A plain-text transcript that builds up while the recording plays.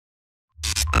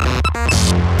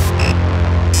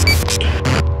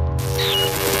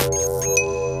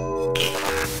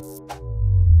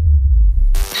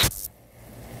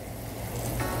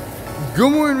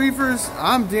Good morning, Reefers.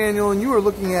 I'm Daniel, and you are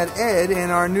looking at Ed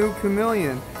and our new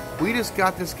chameleon. We just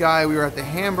got this guy. We were at the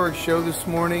Hamburg show this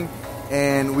morning,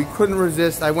 and we couldn't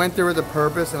resist. I went there with a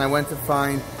purpose, and I went to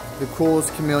find the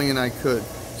coolest chameleon I could.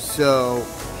 So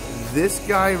this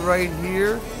guy right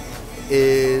here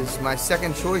is my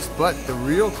second choice, but the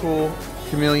real cool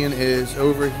chameleon is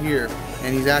over here,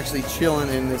 and he's actually chilling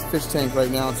in this fish tank right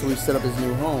now until we set up his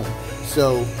new home.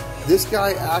 So this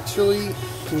guy actually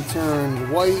can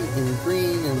turn white and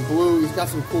green and blue. He's got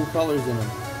some cool colors in him.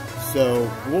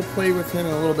 So we'll play with him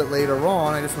a little bit later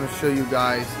on. I just want to show you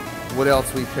guys what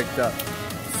else we picked up.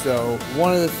 So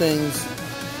one of the things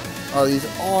are these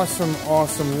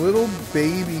awesome little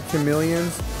baby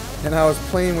chameleons. And I was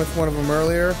playing with one of them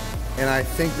earlier, and I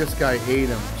think this guy ate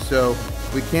him. So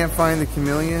we can't find the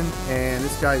chameleon, and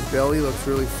this guy's belly looks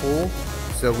really full.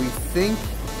 So we think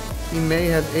he may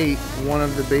have ate one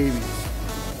of the babies.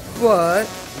 But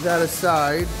that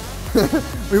aside,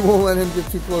 we won't let him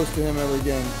get too close to him ever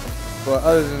again. But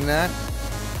other than that,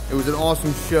 it was an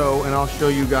awesome show, and I'll show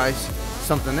you guys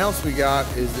something else we got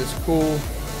is this cool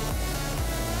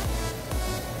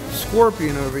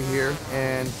scorpion over here.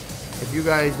 And if you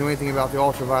guys know anything about the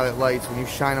ultraviolet lights, when you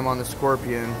shine them on the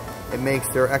scorpion, it makes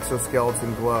their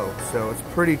exoskeleton glow. So it's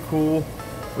pretty cool.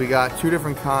 We got two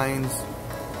different kinds,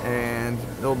 and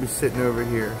they'll be sitting over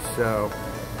here. So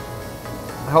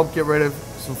help get rid of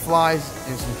some flies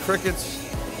and some crickets.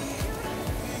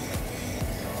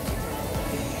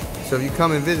 So if you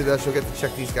come and visit us, you'll get to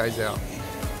check these guys out.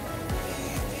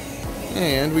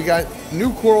 And we got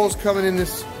new corals coming in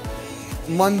this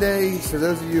Monday. So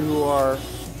those of you who are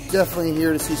definitely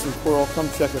here to see some coral, come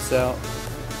check us out.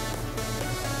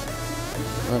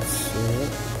 Let's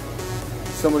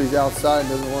see. Somebody's outside and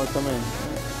doesn't want to come in.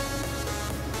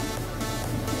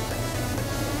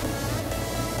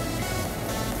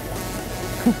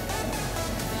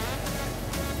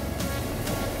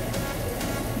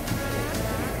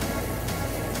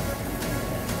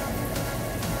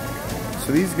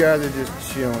 So these guys are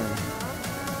just chilling.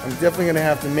 I'm definitely going to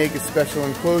have to make a special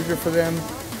enclosure for them.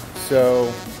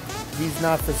 So he's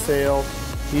not for sale.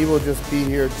 He will just be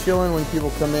here chilling when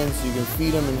people come in, so you can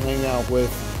feed him and hang out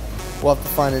with. We'll have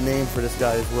to find a name for this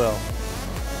guy as well.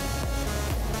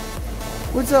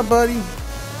 What's up, buddy?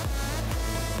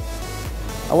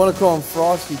 I want to call him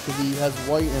Frosty because he has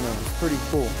white in him. It's pretty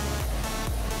cool.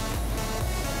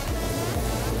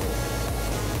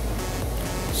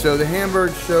 So the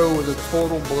Hamburg show was a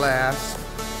total blast.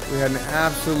 We had an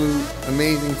absolute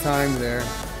amazing time there.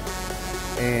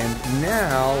 And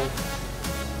now,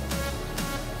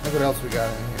 look what else we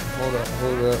got in here. Hold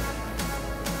up.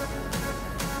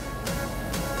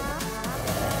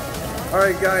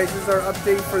 Alright guys, this is our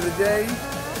update for the day.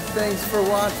 Thanks for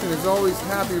watching. As always,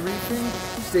 happy reefing.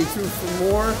 Stay tuned for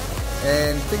more.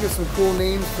 And think of some cool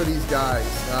names for these guys.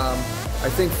 I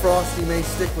think Frosty may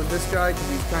stick with this guy because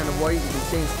he's kind of white and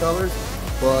can change colors.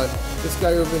 But this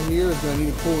guy over here is going to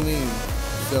need a cool name.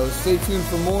 So stay tuned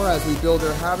for more as we build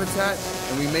their habitat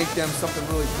and we make them something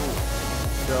really cool.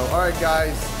 So alright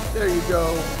guys, there you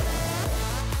go.